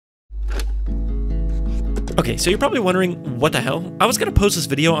Okay, so you're probably wondering, what the hell? I was gonna post this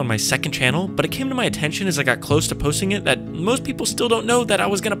video on my second channel, but it came to my attention as I got close to posting it that most people still don't know that I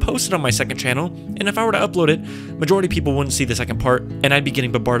was gonna post it on my second channel, and if I were to upload it, majority of people wouldn't see the second part, and I'd be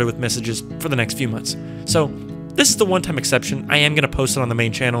getting bombarded with messages for the next few months. So, this is the one-time exception. I am gonna post it on the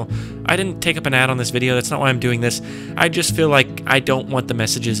main channel. I didn't take up an ad on this video, that's not why I'm doing this. I just feel like I don't want the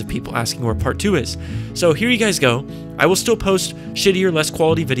messages of people asking where part 2 is. So here you guys go. I will still post shittier, less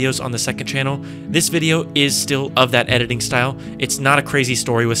quality videos on the second channel. This video is still of that editing style. It's not a crazy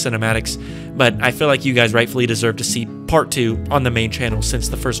story with cinematics, but I feel like you guys rightfully deserve to see part 2 on the main channel since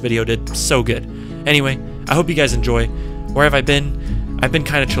the first video did so good. Anyway, I hope you guys enjoy. Where have I been? I've been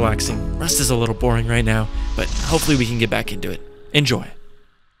kind of chillaxing. Rust is a little boring right now, but hopefully we can get back into it. Enjoy.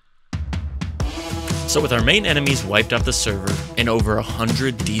 So with our main enemies wiped off the server and over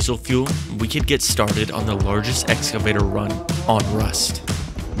 100 diesel fuel, we could get started on the largest excavator run on Rust.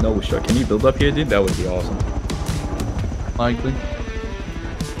 No shot. Can you build up here, dude? That would be awesome. Likely.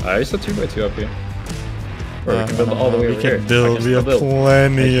 There's a 2x2 up here. Or we can build all the way over here. We have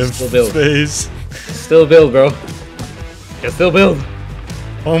plenty of space. Still build, bro. Can still build.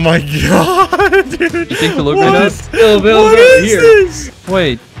 Oh my god, dude. You think the look right now? Still build What is here. this?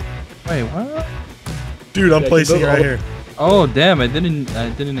 Wait, what? Dude, I'm placing right here. Oh damn! I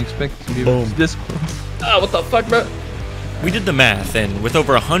didn't expect to be this close. Ah, what the fuck, bro? We did the math, and with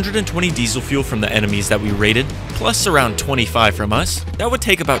over 120 diesel fuel from the enemies that we raided, plus around 25 from us, that would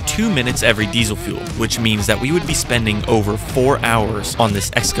take about 2 minutes every diesel fuel, which means that we would be spending over 4 hours on this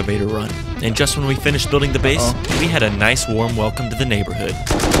excavator run. And just when we finished building the base, we had a nice warm welcome to the neighborhood.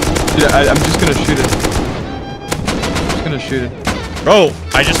 Dude, I'm just gonna shoot it. I'm just gonna shoot it. Bro,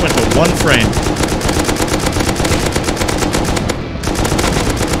 I just went to 1 frame.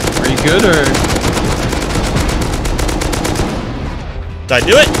 Are you good or? Did I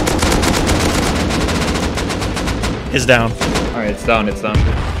do it? It's down. Alright, it's down, it's down.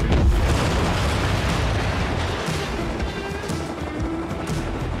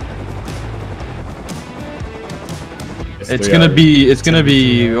 It's gonna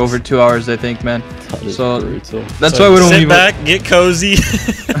be over 2 hours, I think, man. So that's why we don't sit even back, get cozy,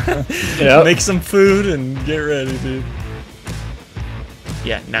 Yep. make some food, and get ready, dude.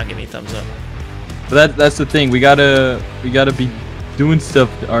 Yeah, now give me a thumbs up. But that's the thing. We gotta be doing stuff,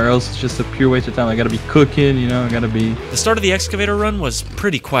 or else it's just a pure waste of time. I gotta be cooking, you know. I gotta be. The start of the excavator run was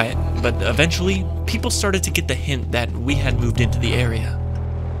pretty quiet, but eventually people started to get the hint that we had moved into the area.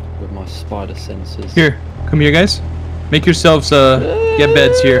 With my spider senses. Here, come here, guys. Make yourselves get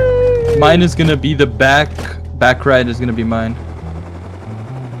beds here. Mine is gonna be the back right is gonna be mine.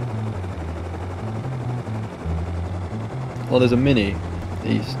 Well, there's a mini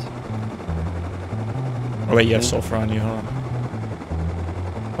east. Oh wait, you have sulfur on you, huh?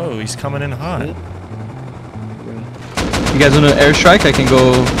 Oh, he's coming in hot. Yeah. You guys want an airstrike? I can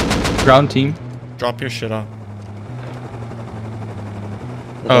go ground team. Drop your shit off.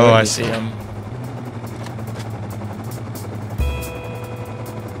 Oh, I see him.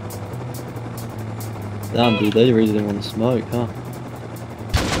 Damn, dude, they really didn't want to smoke, huh?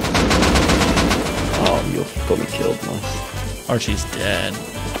 Oh, you got me killed, nice. Archie's dead.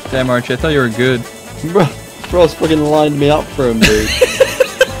 Damn, Archie, I thought you were good. Bro, fucking lined me up for him, dude.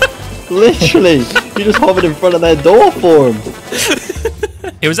 Literally, you just hovered in front of their door for him.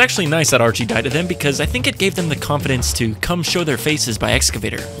 It was actually nice that Archie died to them because I think it gave them the confidence to come show their faces by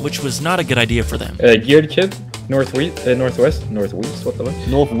excavator, which was not a good idea for them. Geared kid, northwest, what the fuck?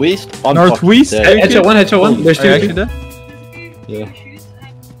 Northwest? I'm Northwest? Headshot one. There's Are you two. actually dead? Yeah.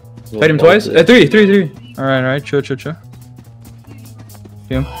 Played him twice? Three. Alright, chill. See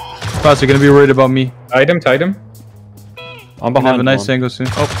him. Boss, you're gonna be worried about me. Tied him. I'm Have a behind nice one. angle soon.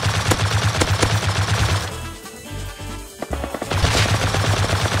 Oh.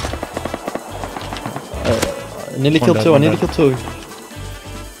 Nearly killed two, I nearly killed two.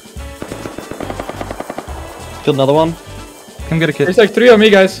 Killed another one. Come get a kid. There's like 3 on me,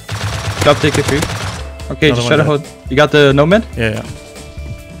 guys. Drop take it 3. Okay, Another just one try to hold. You got the nomad? Yeah.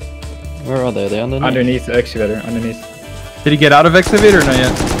 Where are they? Are they underneath? Underneath the excavator, underneath. Did he get out of excavator or not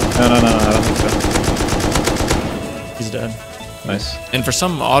yet? No, I don't think so. He's dead. Nice. And for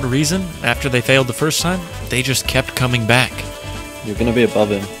some odd reason, after they failed the first time, they just kept coming back. You're gonna be above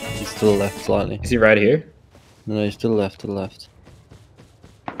him. He's to the left slightly. Is he right here? No, he's to the left,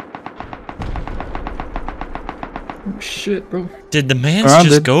 Oh shit, bro. Did the mans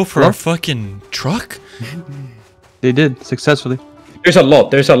just go for a fucking truck? They did, successfully. There's a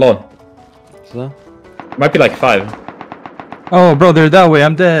lot. Is there? Might be like 5. Oh, bro, they're that way.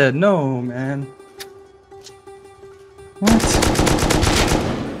 I'm dead. No, man. What?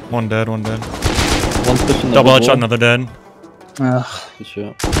 One dead. One's pushing the Double wall. headshot, another dead. Ugh. Good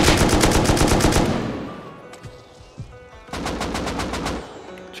shot.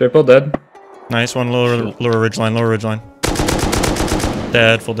 Triple dead. Nice one, lower ridge line, lower ridge line.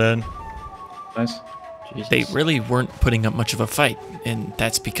 Dead, full dead. Nice. Jesus. They really weren't putting up much of a fight, and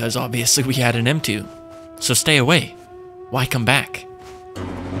that's because obviously we had an M2. So stay away. Why come back?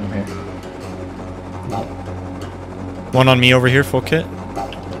 Okay. One on me over here, full kit.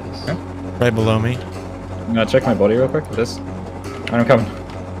 Okay. Right below me. I'm gonna check my body real quick. This. I'm coming.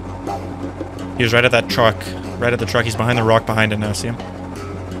 He was right at that truck. Right at the truck. He's behind the rock behind it now. See him?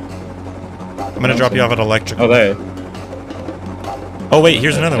 I'm gonna drop you off at electric. Oh, there. Oh wait,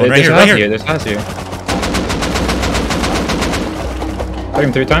 here's another one. Right here, right here. There's house here. Took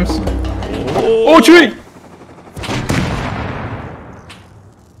him 3 times. Oh, tree!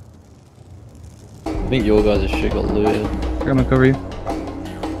 I think your guys' shit got looted. I'm gonna cover you.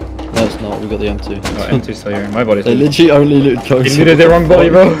 No, it's not. We got the M2. Oh, M2's still here. My body's They still literally only loot You drugs. looted the wrong body,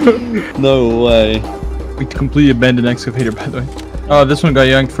 bro. No way. We completely abandoned excavator, by the way. Oh, this one got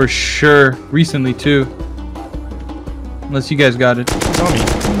yanked for sure. Recently, too. Unless you guys got it. It's on me.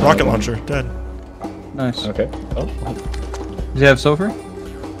 Rocket launcher, dead. Nice. Okay. Oh. Does he have sulfur?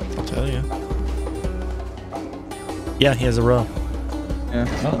 I'll tell you. Yeah, he has a row. Yeah.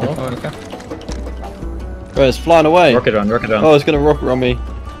 Oh, okay. Bro, it's flying away. Rocket run, rocket run. Oh, it's gonna rocket on me.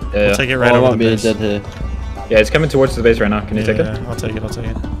 Yeah, I'll take it right Oh, I over might the be base. dead here. yeah, it's coming towards the base right now. Can you take it? I'll take it, I'll take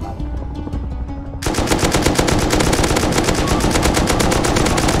it.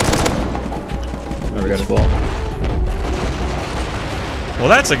 Oh, we got it. Spot. Well,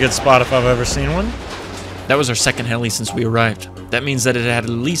 that's a good spot if I've ever seen one. That was our second heli since we arrived. That means that it had at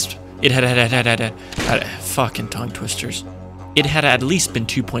least... fucking tongue twisters. It had at least been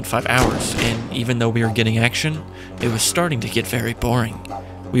 2.5 hours, and even though we were getting action, it was starting to get very boring.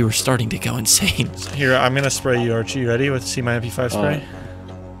 We were starting to go insane. Here, I'm gonna spray you, Archie. You ready? With see my MP5 spray?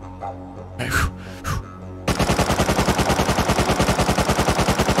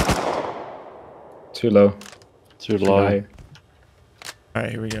 Too low. Too low. high.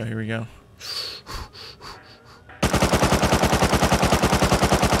 Alright, here we go, here we go.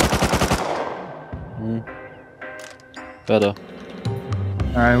 Better.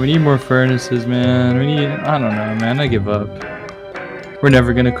 Alright, we need more furnaces, man. We need... I don't know, man. I give up. We're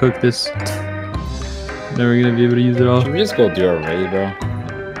never gonna cook this. Never gonna be able to use it all. Should we just go do our raid,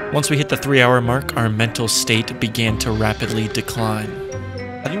 bro? Once we hit the 3-hour mark, our mental state began to rapidly decline.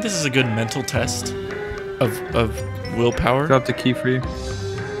 I think this is a good mental test of willpower. Drop the key for you.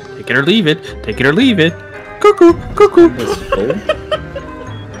 Take it or leave it. Take it or leave it. Cuckoo, cuckoo. This is full.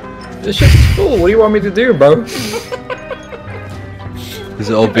 This shit's full. What do you want me to do, bro? Is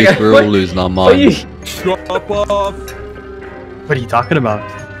it obvious we're all losing our minds? Drop off. What are you talking about?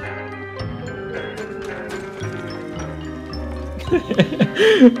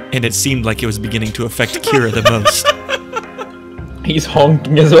 And it seemed like it was beginning to affect Kira the most. He's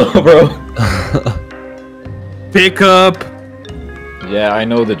honking as well, bro. Pick up. Yeah, I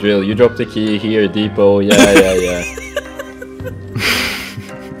know the drill. You drop the key here, depot. Yeah.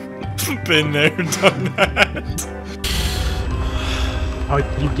 Been there, done that. Oh,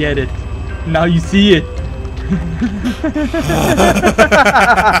 you get it. Now you see it.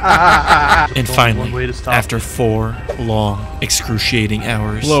 And One finally, way to stop. after 4 long, excruciating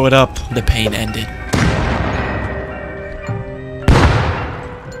hours, blow it up. The pain ended.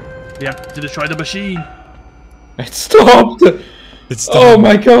 We have to destroy the machine. It stopped. It's Oh done.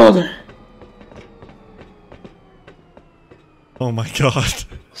 my god. Oh my god.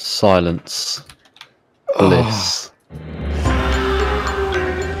 Silence. Bliss.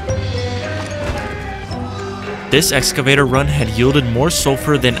 This excavator run had yielded more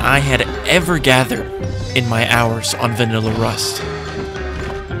sulfur than I had ever gathered in my hours on Vanilla Rust.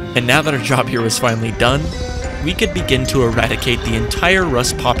 And now that our job here was finally done, we could begin to eradicate the entire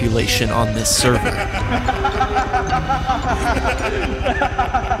Rust population on this server.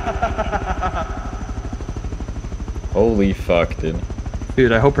 Holy fuck, dude.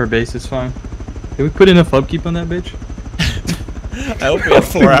 Dude, I hope her base is fine. Can we put enough upkeep on that bitch? I hope we have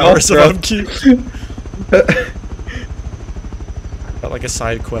 4 hours of upkeep. Got like a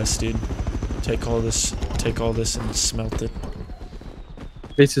side quest, dude. Take all this and smelt it.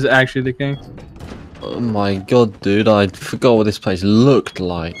 Base is actually the king. Oh my god, dude, I forgot what this place looked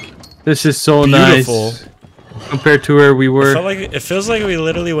like. This is so Beautiful. nice. Compared to where we were. It feels like we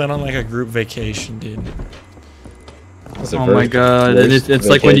literally went on like a group vacation, dude. That's the Oh my first god, and worst it's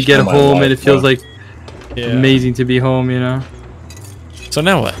like when you get vacation of my home and life, it feels bro. like Yeah. amazing to be home, you know? So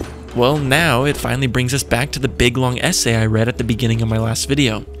now what? Well, now it finally brings us back to the big long essay I read at the beginning of my last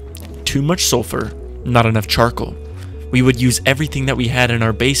video. Too much sulfur, not enough charcoal. We would use everything that we had in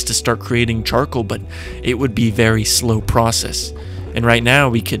our base to start creating charcoal, but it would be a very slow process. And right now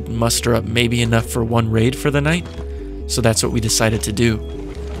we could muster up maybe enough for one raid for the night. So that's what we decided to do.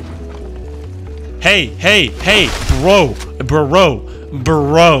 Hey, bro,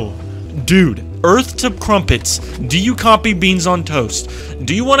 dude, Earth to Crumpets, do you copy beans on toast?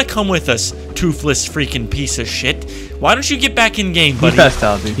 Do you want to come with us, toothless freaking piece of shit? Why don't you get back in game, buddy? He passed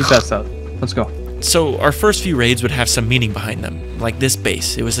out, dude. He passed out. Let's go. So our first few raids would have some meaning behind them, like this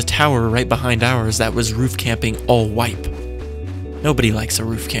base. It was a tower right behind ours that was roof camping all wipe. Nobody likes a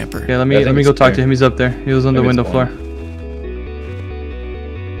roof camper. Yeah, let me go talk to him. He's up there. He was on the window floor.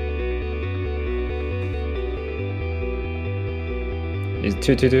 He's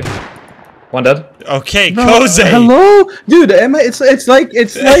 2-2-2. One dead. Okay, No, Koze. hello, dude. It's like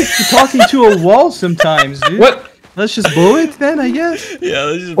talking to a wall sometimes, dude. What? Let's just blow it then, I guess. Yeah,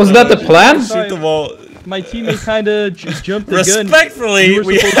 let's just Was that the plan? shoot the wall. My teammate kind of jumped the gun. Respectfully,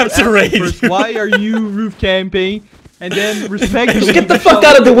 we have to raid. First, why are you roof camping? And then respectfully, Just get the fuck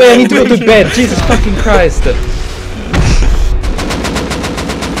out of the way. I need to go to bed. Jesus fucking Christ.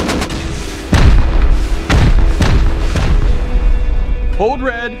 Hold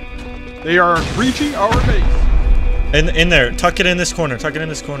red. They are breaching our base. In there, tuck it in this corner. Tuck it in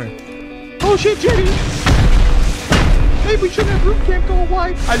this corner. Oh shit, Jenny. Maybe we shouldn't have roof camp go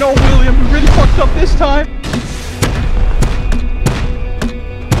wide. I know, William. We really fucked up this time.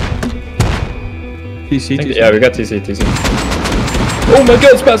 TC. Yeah, we got TC. Oh my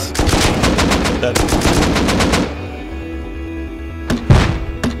god, Spaz! Dead.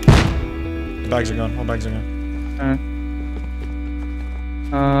 Bags are gone. All bags are gone.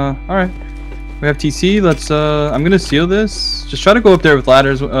 Alright. We have TC. Let's, I'm gonna seal this. Just try to go up there with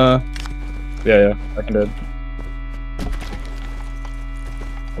ladders. Yeah, I can do it.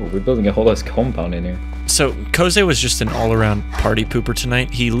 Oh, we're building a whole ass compound in here. So, Koze was just an all-around party pooper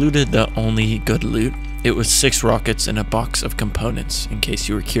tonight. He looted the only good loot. It was 6 rockets and a box of components, in case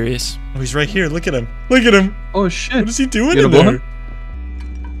you were curious. Oh, he's right here. Look at him. Look at him. Oh, shit. What is he doing You in gonna blow there? him?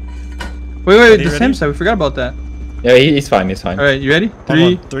 Wait, the ready? SAM side. We forgot about that. Yeah, he's fine. Alright, you ready? Hold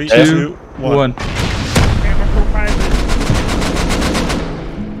on. 3, 2, 1.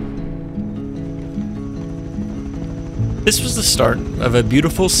 This was the start of a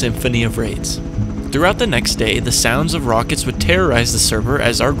beautiful symphony of raids. Throughout the next day, the sounds of rockets would terrorize the server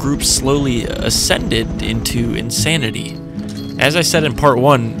as our group slowly ascended into insanity. As I said in part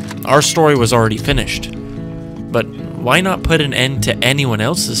 1, our story was already finished. But why not put an end to anyone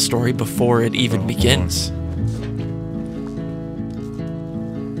else's story before it even begins?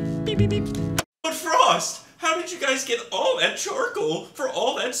 Beep, beep, beep. But Frost, how did you guys get all that charcoal for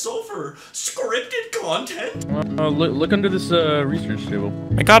all that sulfur? Scripted content? Look under this research table.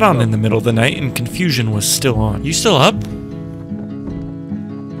 I got on in the middle of the night and confusion was still on. You still up?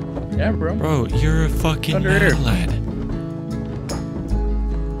 Yeah, bro. Bro, you're a fucking Under mad here. lad.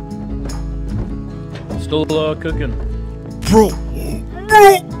 Still cooking. Bro!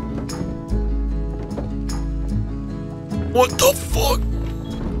 What the fuck?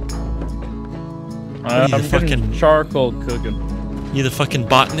 I'm the getting fucking- charcoal cooking. You the fucking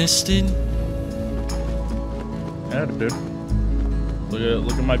botanist, dude? Yeah, dude.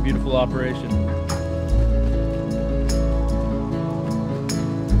 Look at my beautiful operation.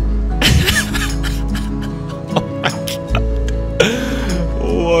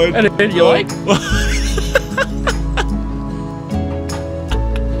 What? And did you like?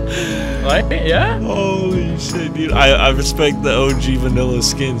 Like, yeah? Holy shit, dude. I respect the OG vanilla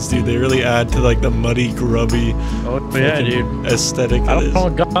skins, dude. They really add to like the muddy, grubby Oh yeah, fucking dude. aesthetic I of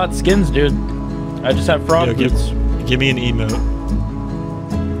don't this. know God skins, dude. I just have frog Yo, boots. give me an emote.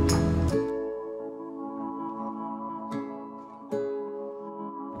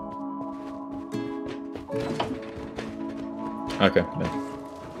 Okay.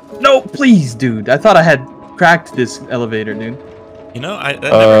 No, please, dude. I thought I had cracked this elevator, dude. You know, that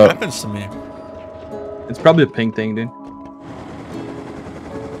never happens to me. It's probably a pink thing, dude.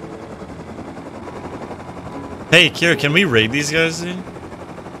 Hey, Kira, can we raid these guys, dude?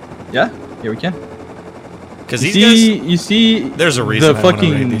 Yeah, we can. Because You these see, guys, you see, there's a reason the I want to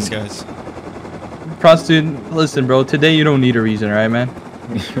raid fucking these guys. prostitute. Listen, bro. Today you don't need a reason, right, man?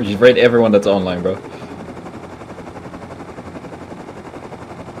 We just raid everyone that's online, bro.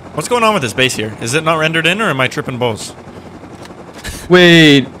 What's going on with this base here? Is it not rendered in, or am I tripping balls?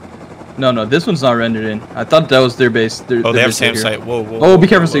 Wait. No, this one's not rendered in. I thought that was their base. Oh, their they have base here. SAM site. Whoa, whoa. Oh, whoa, be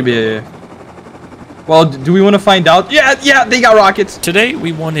careful, whoa, Steve. whoa. Yeah. Well, do we want to find out? Yeah, they got rockets. Today,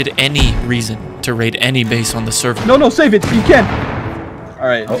 we wanted any reason to raid any base on the server. No, save it. You can.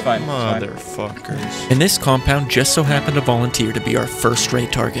 Alright, it's fine. It's fine. Motherfuckers. And this compound just so happened to volunteer to be our first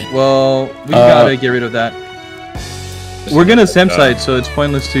raid target. Well, we gotta get rid of that. We're gonna SEM site, so it's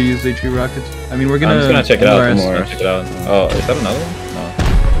pointless to use HE rockets. I mean, we're gonna. I'm just gonna check it out LRS. more. Check it out. Oh, is that another one?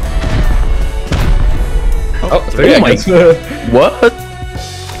 No. Oh, 3 seconds. What?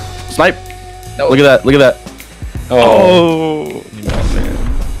 Snipe! No. Look at that! Look at that! Oh.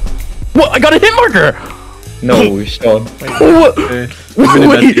 What? I got a hit marker! No, Sean. What?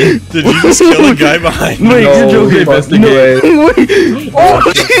 Wait! Did you just kill a guy behind me? Wait, No, you're joking! investigate. Wait! No,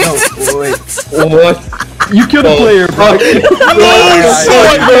 wait. What? You killed a player, bro.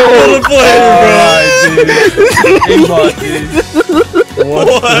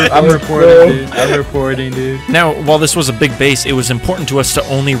 What? I'm reporting, dude. I'm reporting, dude. Now, while this was a big base, it was important to us to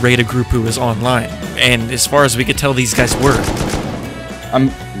only raid a group who was online. And as far as we could tell, these guys were.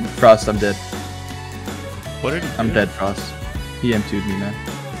 Frost, I'm dead. What did I'm dead, Frost. He M2'd me, man.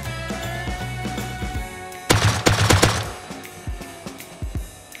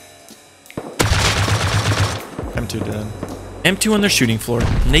 M2 dead. M2 on their shooting floor,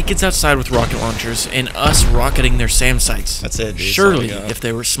 Naked's outside with rocket launchers, and us rocketing their SAM sites. That's it, dude. Surely, if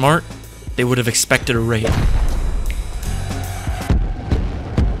they were smart, they would have expected a raid.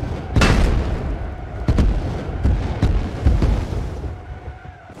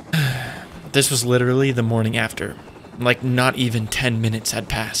 This was literally the morning after. Like, not even 10 minutes had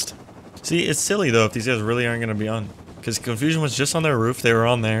passed. See, it's silly though if these guys really aren't gonna be on, because Confusion was just on their roof. They were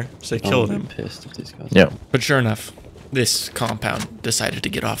on there, so they killed him. Pissed if these guys. Yeah. But sure enough, this compound decided to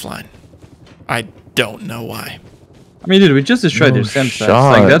get offline. I don't know why. I mean, dude, we just destroyed their SEM sites.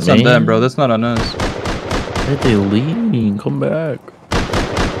 Like, that's on them, bro. That's not on us. Where they leaving? Come back.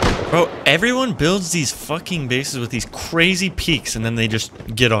 Bro, everyone builds these fucking bases with these crazy peaks, and then they just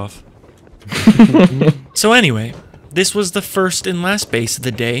get off. So anyway, this was the first and last base of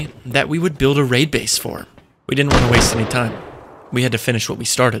the day that we would build a raid base for. We didn't want to waste any time. We had to finish what we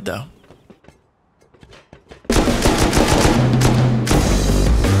started, though.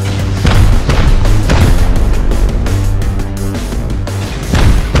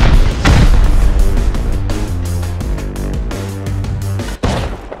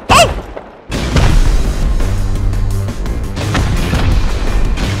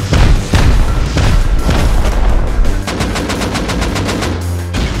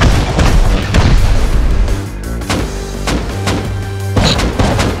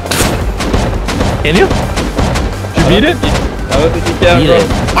 Can you? Did you beat it? I don't think you can, bro.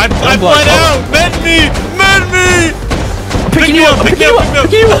 I bled out! Mend me! Mend me! Picking you up! Picking you up!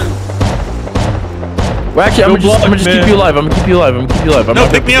 Picking you up! Well, actually, I'm gonna just keep you alive. I'm gonna keep you alive. I'm gonna keep you alive. No,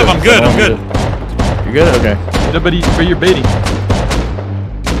 pick me up. I'm good. I'm good. You're good? Okay. Yeah, but you're baiting.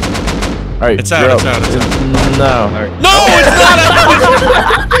 Alright. It's out. It's out. It's out. No. No, it's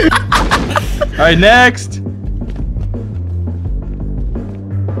not. Alright, next.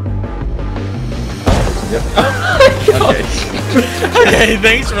 Okay. Okay.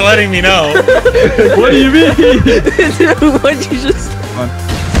 Thanks for letting me know. What do you mean? What'd you just...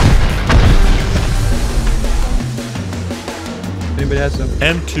 Anybody has some?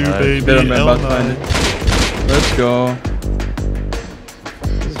 M2 baby. Bet I'm about to find it. Let's go.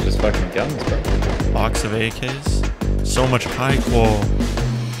 This is just fucking guns, bro. Box of AKs. So much high qual.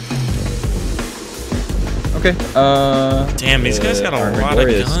 Okay. Damn, these guys got a Armored lot of Door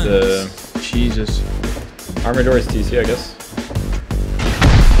is guns. Jesus. Armored Door is TC, I guess.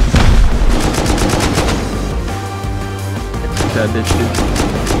 That bitch, dude.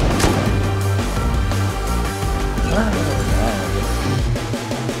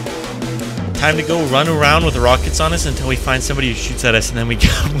 Time to go run around with rockets on us until we find somebody who shoots at us, and then we go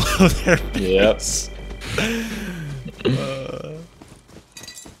blow their base.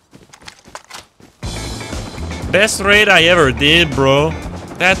 Best raid I ever did, bro.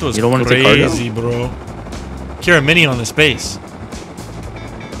 That was You don't wanna take crazy, bro. Kira Mini on this base.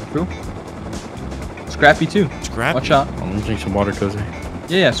 True. Scrappy too. Scrappy. Watch out. I'm gonna drink some water, Cozy.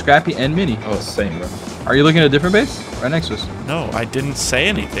 Yeah, Scrappy and Mini. Oh, same, bro. Are you looking at a different base? Right next to us. No, I didn't say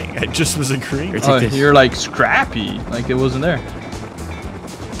anything. I just was agreeing. Take Oh, this. you're like Scrappy. Like it wasn't there.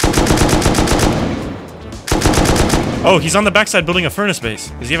 Oh, he's on the backside building a furnace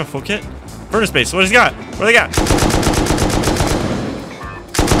base. Does he have a full kit? Furnace base. What does he got? What do they got?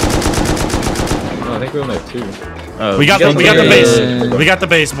 No, I think we only have 2. We got the base. We got the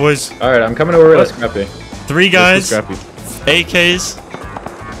base, boys. Alright, I'm coming over to Scrappy. 3 guys. Scrappy. AKs.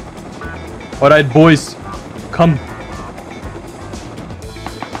 Alright, boys. Come.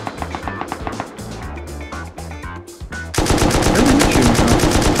 Where are you shooting from?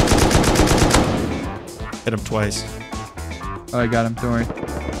 Hit him twice. Oh, I got him. Don't worry.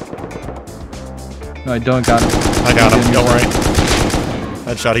 No, I don't got him. I got him. Don't worry.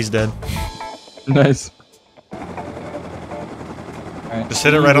 Headshot. He's dead. Nice. Alright. Just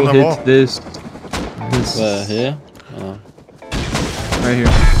hit it right on the hit wall. This. Where, here? Oh. Right here.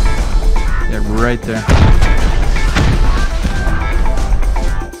 Yeah, right there.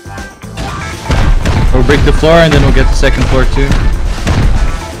 We'll break the floor and then we'll get the second floor too.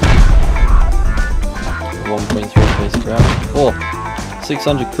 1.3 base scrap. Oh,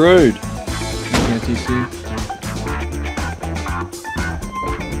 600 crude. Yeah, TC.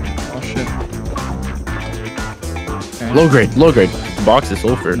 Oh shit. Okay. Low grade, low grade. Box of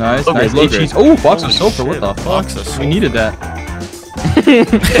sulfur. Nice, Low nice. grade, low Hey, grade. cheese. Oh, box of sulfur. What Shit, the fuck? box of We sulfur. needed that.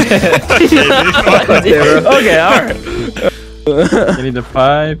 Okay, alright. Getting the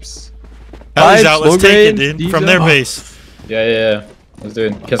pipes. Ellie's Pipes, out. low Let's take it, grade, dude. From diesel. their base. Yeah. Let's do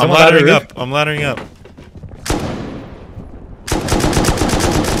it. Can I'm someone ladder laddering roof? up. I'm laddering up.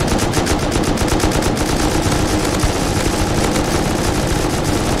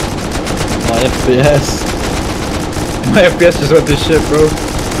 My FPS. My FPS just went to shit, bro.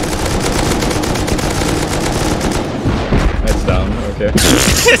 That's down. Okay.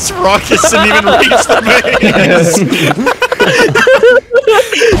 Its rockets didn't even reach the base.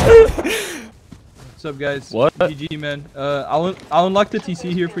 What's up, guys? What? GG, man. I'll unlock the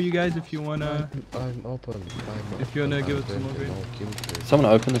TC here for you guys if you wanna. I'm open. If you wanna give it some over.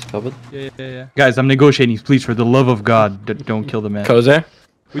 Someone open this cupboard. Yeah. Guys, I'm negotiating. Please, for the love of God, don't kill the man. Koze?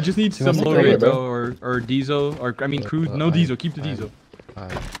 We just need some wants to low kill grade it, bro. though, or diesel, or I mean crude. No diesel. Keep the diesel.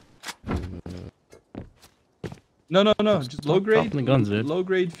 No. Just low grade. dropping the guns, dude. Low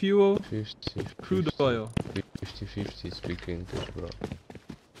grade fuel, 50, crude oil. 50 speak English, bro.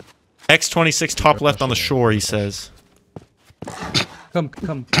 X26 top left on the shore, he says. Come.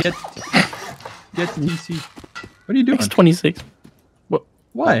 Get TC. What are you doing? X26.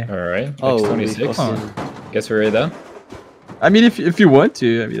 Why? Alright. Oh, X26. Guess we're right down. I mean, if you want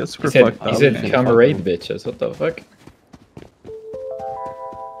to, I mean that's super He said, fucked he up. said man. come raid bitches. What the fuck?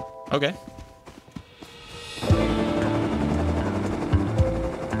 Okay.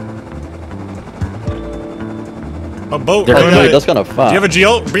 A boat. They're going good. at Wait, it. that's kind of Do far. you have a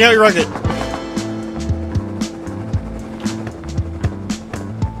GL? Bring out your rocket.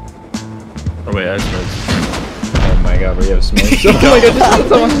 Oh wait, I just Oh my god, we have smoke. Oh my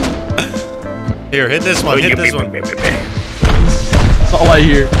god, Here, hit this one. Hit this one. That's all I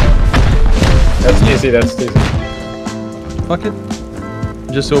hear. that's TC, that's TC. Fuck it.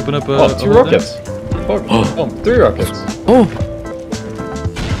 Just open up a. Oh, two rockets. Fuck. Oh, 3 rockets. Oh!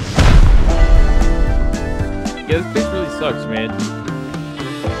 Yeah, this place really sucks, man.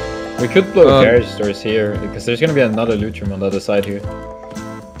 We could blow garage stores here, because there's gonna be another loot room on the other side here.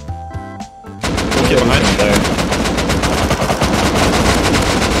 Get behind him.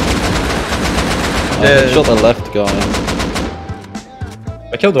 There. I shot the left guy.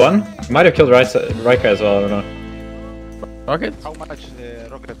 I killed one. Might have killed right guy as well, I don't know. Rockets? How much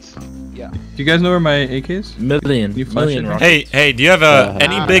rockets? Yeah. Do you guys know where my AK is? Million. You flash Million it? rockets. Hey, do you have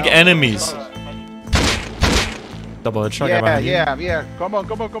any big enemies? Double headshot guy behind you. Yeah. Come on,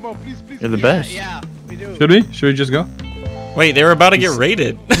 please. You're the best. Yeah, we do. Should we just go? Wait, they were about to get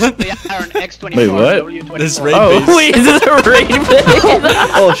raided. They are on X24. Wait, what? W24. This raid Oh, base. wait, is this a raid base?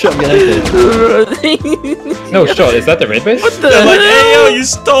 Oh shit, I'm getting hit. No, shot, is that the raid base? What the They're like, hey yo, hell? you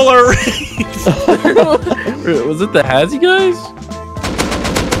stole our raid. Was it the Hazzy guys? I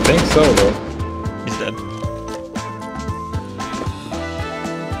think so, bro. He's dead.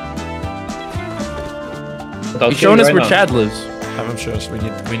 He's showing us where Chad lives. Have him show us.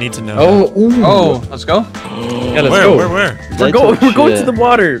 We need to know. Oh, ooh. Oh, let's go. Yeah, let's where? go. Where? We're going to the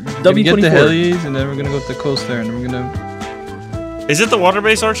water. We get the W24. helis, and then we're gonna go to the coast there, and then we're gonna. Is it the water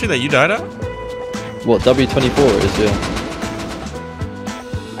base, Archie, that you died at? What, W24 is, yeah.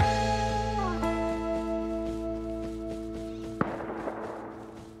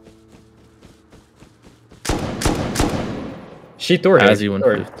 Sheet door here. Hazzy Door.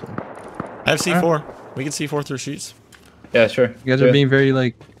 150. I have C4. We can C4 through sheets. Yeah, sure. You guys are being very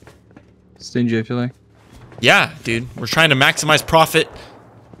like stingy. I feel like. Yeah, dude. We're trying to maximize profit.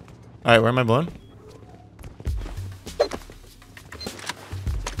 All right, where am I blowing?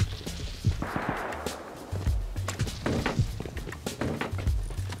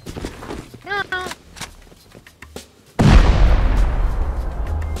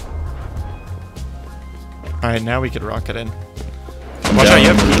 All right, now we could rocket in. Watch out, you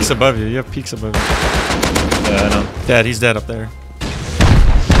have peaks above you. You have peaks above you. Yeah, I know. Dead, he's dead up there.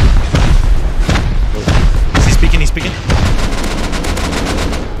 Is he speaking? He's speaking?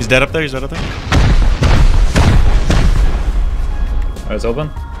 He's dead up there? He's dead up there? Oh, it's open.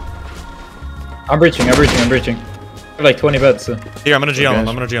 I'm breaching. I have like 20 beds. Here, I'm gonna GL him.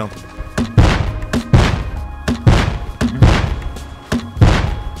 I'm gonna GL him.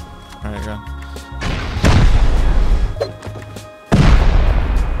 Alright, go.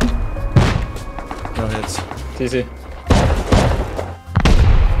 No hits. TC.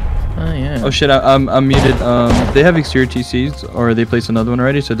 Oh yeah. Oh shit, I'm muted. They have exterior TCs, or they placed another one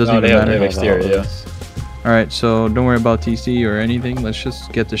already, so it doesn't No, even they matter. have exterior, yeah. Alright, so don't worry about TC or anything. Let's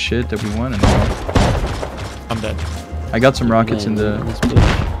just get the shit that we want and go. I'm dead. I got some rockets in the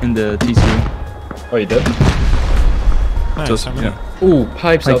TC. Oh, you did? Nice, Just, I'm yeah. Ooh,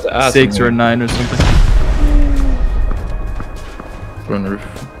 pipes out the Like ass. 6 or 9 or something. Run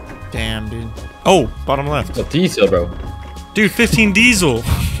roof. Damn, dude. Oh, bottom left. A diesel, bro. Dude, 15 diesel.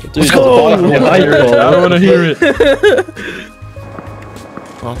 Dude, I don't want to hear it.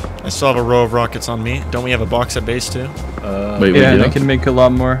 Well, I still have a row of rockets on me. Don't we have a box at base too? Wait, Yeah, and I can make a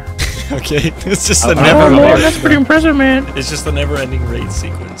lot more. Okay, it's just the Oh never. man, that's pretty impressive, man. It's just the never-ending raid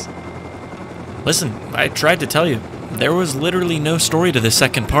sequence. Listen, I tried to tell you. There was literally no story to the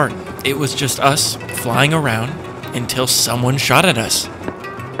second part. It was just us flying around until someone shot at us.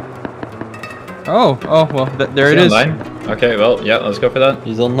 Oh, well, there it is. Online? Okay, well, yeah, let's go for that.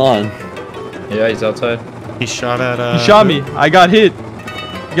 He's online. Yeah, he's outside. He shot at He shot me. I got hit.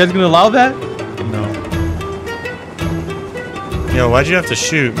 You guys gonna allow that? No. Yo, why'd you have to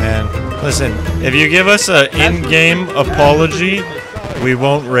shoot, man? Listen, if you give us an in-game apology, we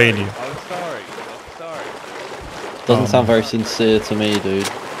won't raid you. Doesn't sound very sincere to me, dude.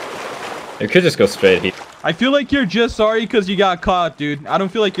 You could just go straight here. I feel like you're just sorry because you got caught, dude. I don't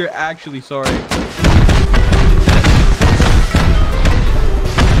feel like you're actually sorry.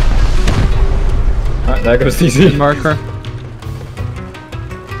 Alright, there goes TC. Marker.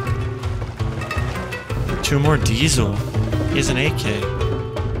 2 more diesel. He has an AK.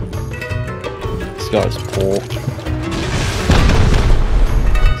 This guy's poor.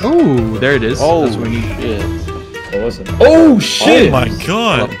 Oh, there it is. Oh, That's what we need. shit. What was it? Oh, shit! Oh my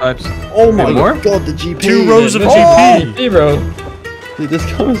god! Pipes. Oh my more? god, the GP. 2 rows of Oh, GP! GP, bro. Dude, this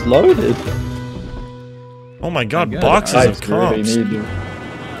gun is loaded. Oh my god, God. boxes I of really comps. need you.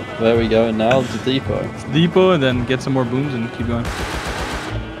 Where are we going now? The depot. Depot and then get some more booms and keep going.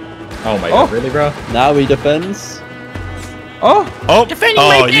 Oh my god, really, bro? Now he defends. Oh! Oh,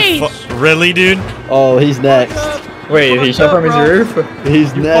 you really, dude? Oh, he's next. Wait, he shot from his roof?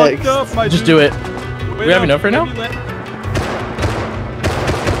 He's next. Just do it. We have enough right now?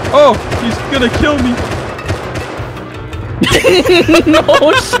 Oh, he's gonna kill me. No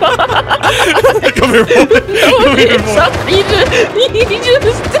shot. Come here, boy. Come here, boy. He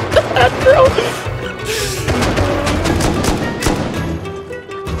just did that, bro.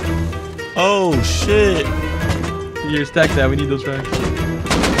 Oh shit! Here, stack that. We need those racks.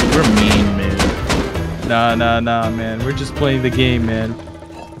 We're mean, man. Nah, man. We're just playing the game, man.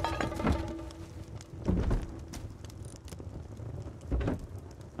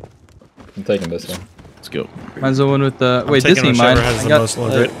 I'm taking this one. Let's go. Mine's the one with the. Wait, this Taking ain't whichever mine. has I the got- most low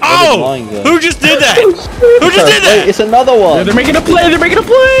grade. what is Oh! mine, though? Who just did that? Who just did Wait, that? it's another one. They're making a play. They're making a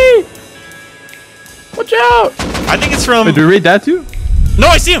play. Watch out. I think it's from. Wait, do we raid that too? No,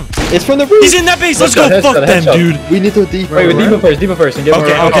 I see him. It's from the roof. He's in that base. Let's go. Headshot, Fuck them, headshot. dude. We need to depot. Wait, Depot first, and get more.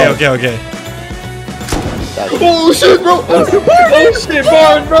 Okay. Oh shit, bro! Oh shit,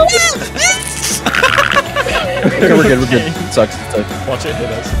 Barn, bro! Okay, we're good. It sucks. Watch it hit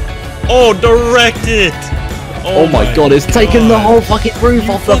us. Oh, direct it. Oh my god, it's taken the whole fucking roof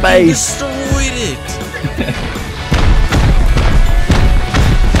off the Fucking base. destroyed it.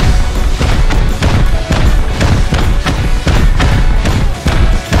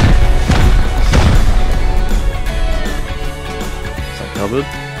 Covered.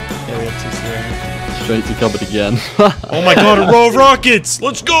 Yeah, we have TC right here. Straight to cupboard again. Oh my god, a row of rockets!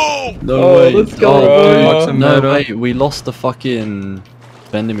 Let's go! No Oh, way. let's go, Oh, bro. Box of no metal. way. We lost the fucking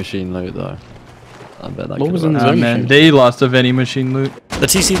vending machine loot though. I bet that What was in could've- the vending Man, machine? they lost a vending machine loot. The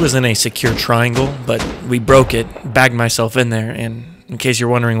TC was in a secure triangle, but we broke it, bagged myself in there, and in case you're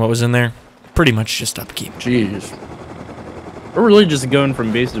wondering what was in there, pretty much just upkeep. Jeez. We're really just going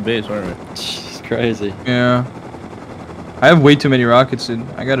from base to base, aren't we? It's crazy. Yeah. I have way too many rockets, dude.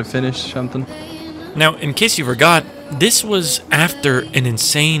 I gotta finish something. Now, in case you forgot, this was after an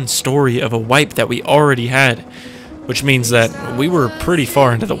insane story of a wipe that we already had, which means that we were pretty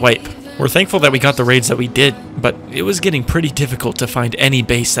far into the wipe. We're thankful that we got the raids that we did, but it was getting pretty difficult to find any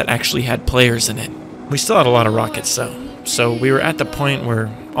base that actually had players in it. We still had a lot of rockets though, so we were at the point where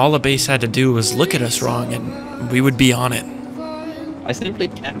all a base had to do was look at us wrong and we would be on it. I simply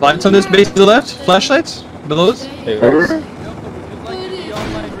can't. Lights on this base to the left? Flashlights? Below us? Hey, Rex.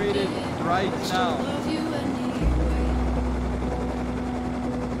 degenerated right now.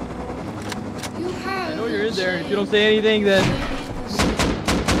 I know you're in there. If you don't say anything, then.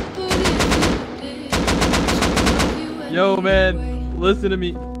 Yo, man, listen to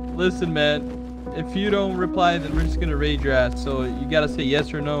me. Listen, man. If you don't reply, then we're just gonna raid your ass. So you gotta say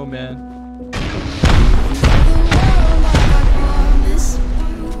yes or no, man.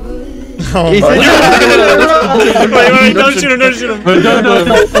 Oh, wait, don't shoot him, don't shoot him. No.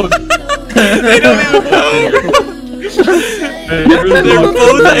 They don't even know. They're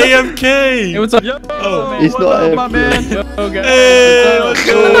both AMK. Hey, what's up? Yo, Oh, man, he's what not up, my man? Yo, guys. Hey, what's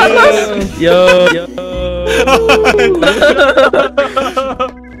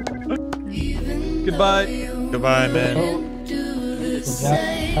Goodbye. Goodbye, man.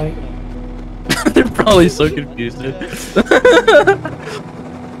 They're probably so confused, dude.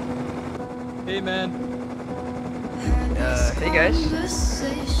 Hey, man. Hey guys.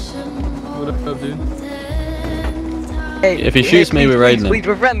 What up, dude? Hey, If he shoots me, we're raiding him. Please,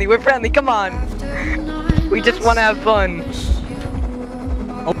 we're friendly, come on. We just want to have fun.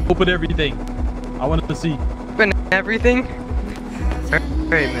 Open everything. I wanted to see. Open everything. Alright,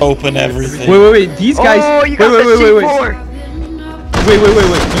 man. Open everything. Wait. These guys. Oh, you got the C4. Wait.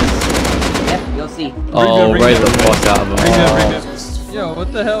 Yeah, you'll see. Oh, raid the fuck out of him. Bring them. Yo,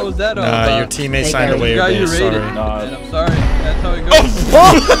 what the hell was that all about? Nah, your teammate signed away your Got you base, raided. sorry. Man, I'm sorry. That's how it goes.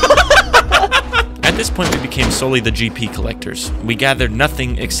 At this point, we became solely the GP collectors. We gathered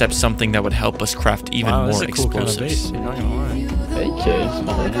nothing except something that would help us craft even more explosives. AKs,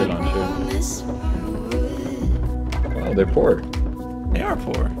 rocket launcher. Wow, they're poor. They are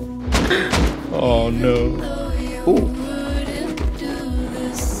poor. Oh no. Ooh.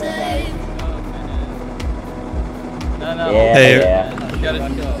 No. Hey, You got it.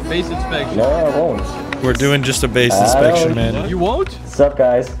 Base inspection. No, I won't. we're doing just a base inspection, man. You won't? What's up,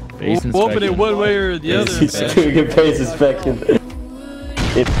 guys? We'll open it one way or the other. He's doing a base inspection.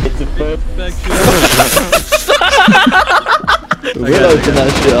 It's a first. We'll open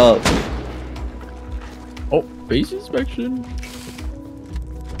that shit up. Oh, base inspection.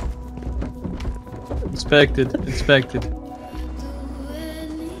 Inspected.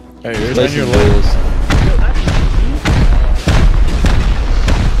 Hey, here's Place your some leg. balls.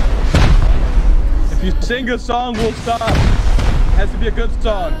 If you sing a song, we'll stop. It has to be a good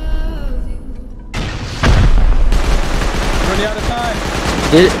song. Running out of time.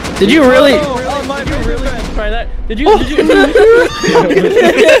 Did you really? Oh, my really? Try that? Did you?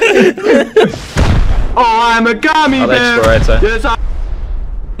 Oh, I'm a gummy I'll bear. explore right, Yes, I.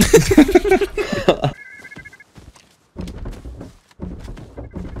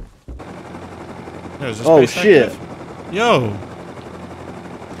 Oh shit. Yo,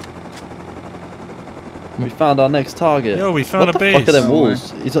 We found our next target. we found What a the base. fuck are them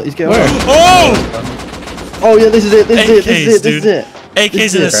walls? He's getting Where? away. Oh! Oh yeah, this is it. This AKs, is dude. it.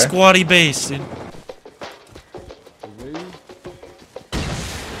 AK's in a This is squatty base, dude.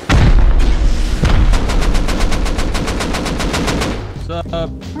 What's up?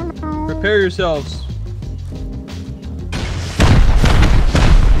 Prepare yourselves.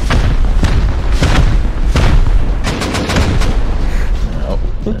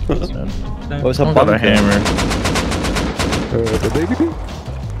 What's up, Got a hammer.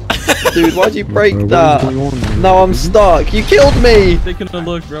 Dude, why'd you break that? No, I'm stuck. You killed me. Taking a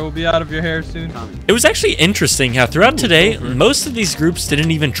look, bro. We'll be out of your hair soon. It was actually interesting how throughout today, most of these groups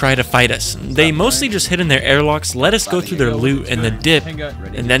didn't even try to fight us. They mostly just hid in their airlocks, let us go through their loot and then dip,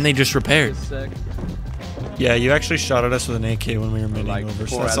 and then they just repaired. Yeah, you actually shot at us with an AK when we were mining over,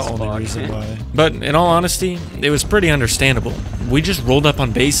 so that's the only reason why. But in all honesty, it was pretty understandable. We just rolled up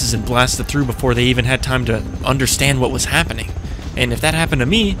on bases and blasted through before they even had time to understand what was happening. And if that happened to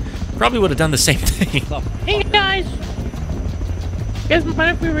me, probably would have done the same thing. Hey guys! You guys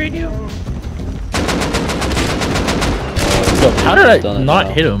mind if we raid you? How did I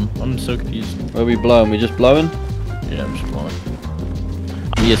not hit him? I'm so confused. Where are we blowing? We just blowing? Yeah, I'm just blowing.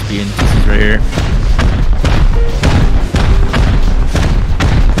 I'm ESPN. This is right here.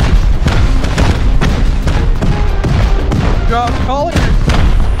 Drop collar.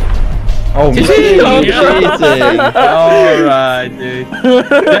 Oh, Cheating. Alright, dude.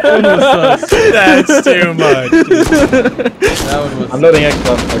 That one was sus. That's too much. Dude. That one was I'm loading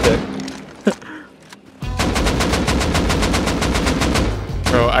X-Bomb. Okay.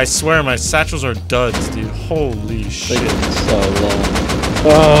 Bro, I swear my satchels are duds, dude. Holy shit. Taking so long.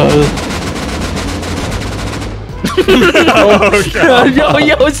 Oh, God. Yo,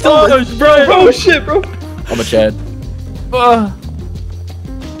 it's still, bro, shit, bro. I'm a Chad.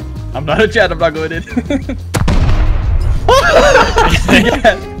 I'm not a chat, I'm not going in.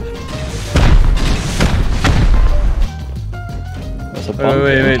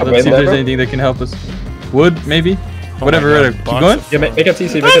 Wait. Let's see if there's anything that can help us. Wood, maybe? Whatever. Keep going. Yeah, make a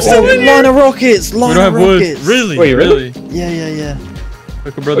TC. Make a Oh, TC. line of rockets. Line We don't of have wood. rockets. Really? Wait, really? Yeah.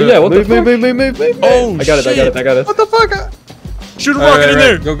 Look, brother. Oh, yeah, what the Move. Oh, I got it. What the fuck? Shoot a rocket in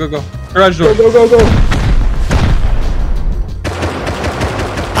there. Go. Garage door. Go.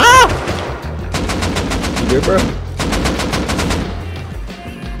 Ah! You good, bro?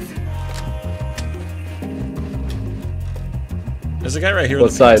 There's a guy right here. What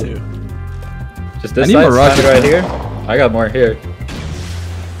with the side? Too. Just this I need side, more rockets, right man. here. I got more here.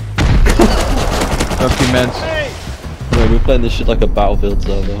 Fuck you, man. Bro, we're playing this shit like a battlefield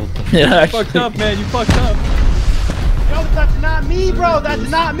server. Yeah, You fucked up, man. You fucked up. Yo, that's not me, bro. That's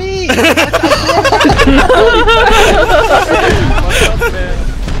not me. Fucked up, man.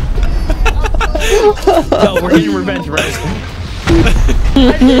 Yo, we're getting revenge, right?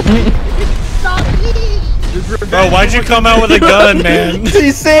 Stop me. Bro, why'd you come out with a gun, man?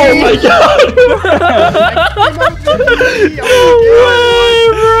 TC! Oh my god!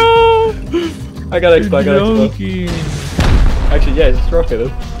 I got expo. Actually, yeah, it's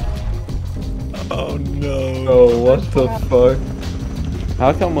rocketed. Oh no. Oh, what the fuck?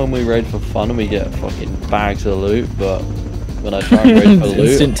 How come when we raid for fun we get fucking bags of loot, but when I try and raid for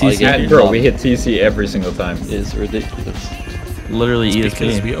loot, Instant I TC. get And bro, none? we hit TC every single time. It's ridiculous. Literally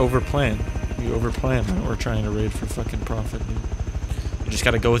Because ESP. we overplan. We overplan when we're trying to raid for fucking profit, dude. You just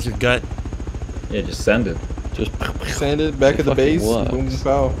gotta go with your gut. Yeah, just send it. Just Sand it back at the fucking base. works. Boom,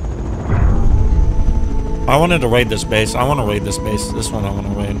 pow. I wanted to raid this base. I want to raid this base. This one I want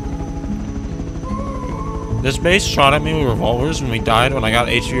to raid. This base shot at me with revolvers when we died when I got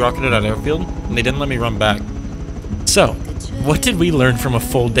HV rocketed at airfield, and they didn't let me run back. So, what did we learn from a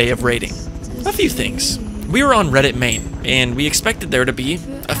full day of raiding? A few things. We were on Reddit main, and we expected there to be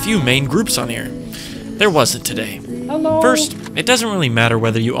a few main groups on here. There wasn't today. First, it doesn't really matter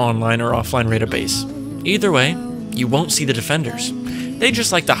whether you online or offline raid a base. Either way, you won't see the defenders. They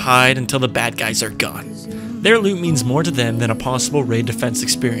just like to hide until the bad guys are gone. Their loot means more to them than a possible raid defense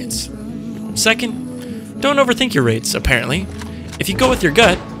experience. Second, don't overthink your raids, apparently. If you go with your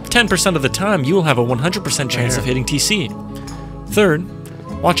gut, 10% of the time you will have a 100% chance of hitting TC. Third,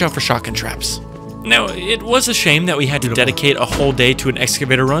 watch out for shotgun traps. Now, it was a shame that we had to dedicate a whole day to an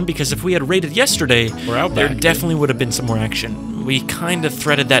excavator run because if we had raided yesterday, there definitely would have been some more action. We kind of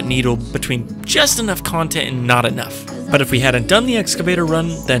threaded that needle between just enough content and not enough. But if we hadn't done the excavator run,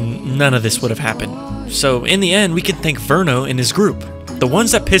 then none of this would have happened. So in the end, we can thank Verno and his group. The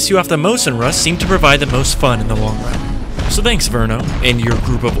ones that piss you off the most in Rust seem to provide the most fun in the long run. So thanks Verno and your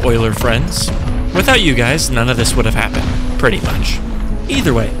group of Oiler friends. Without you guys, none of this would have happened, pretty much.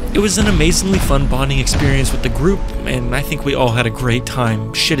 Either way, it was an amazingly fun bonding experience with the group, and I think we all had a great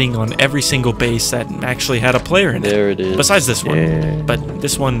time shitting on every single base that actually had a player in it. There it is. Besides this one. Yeah. But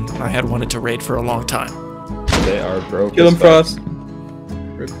this one I had wanted to raid for a long time. They are broke. Kill him, Frost.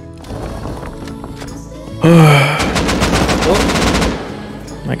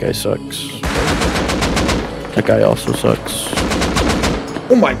 That guy sucks. That guy also sucks.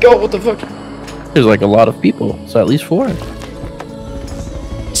 Oh my god, what the fuck? There's like a lot of people, so at least 4.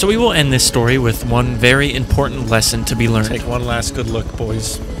 So we will end this story with one very important lesson to be learned. Take one last good look,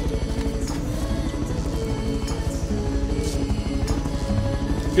 boys.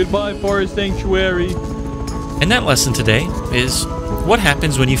 Goodbye, Forest Sanctuary. And that lesson today is what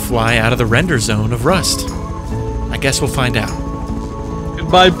happens when you fly out of the render zone of Rust. I guess we'll find out.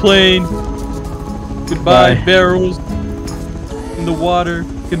 Goodbye, plane. Goodbye, Bye. barrels in the water.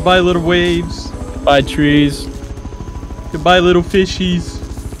 Goodbye, little waves. Bye, trees. Goodbye, little fishies.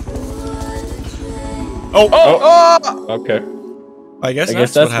 Oh! Okay. I guess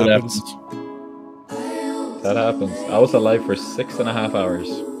that's what what happens. That happens. I was alive for 6.5 hours.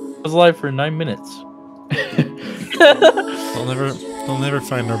 I was alive for 9 minutes. They'll never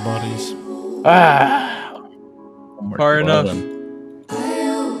find our bodies. Ah. Far enough. Well then.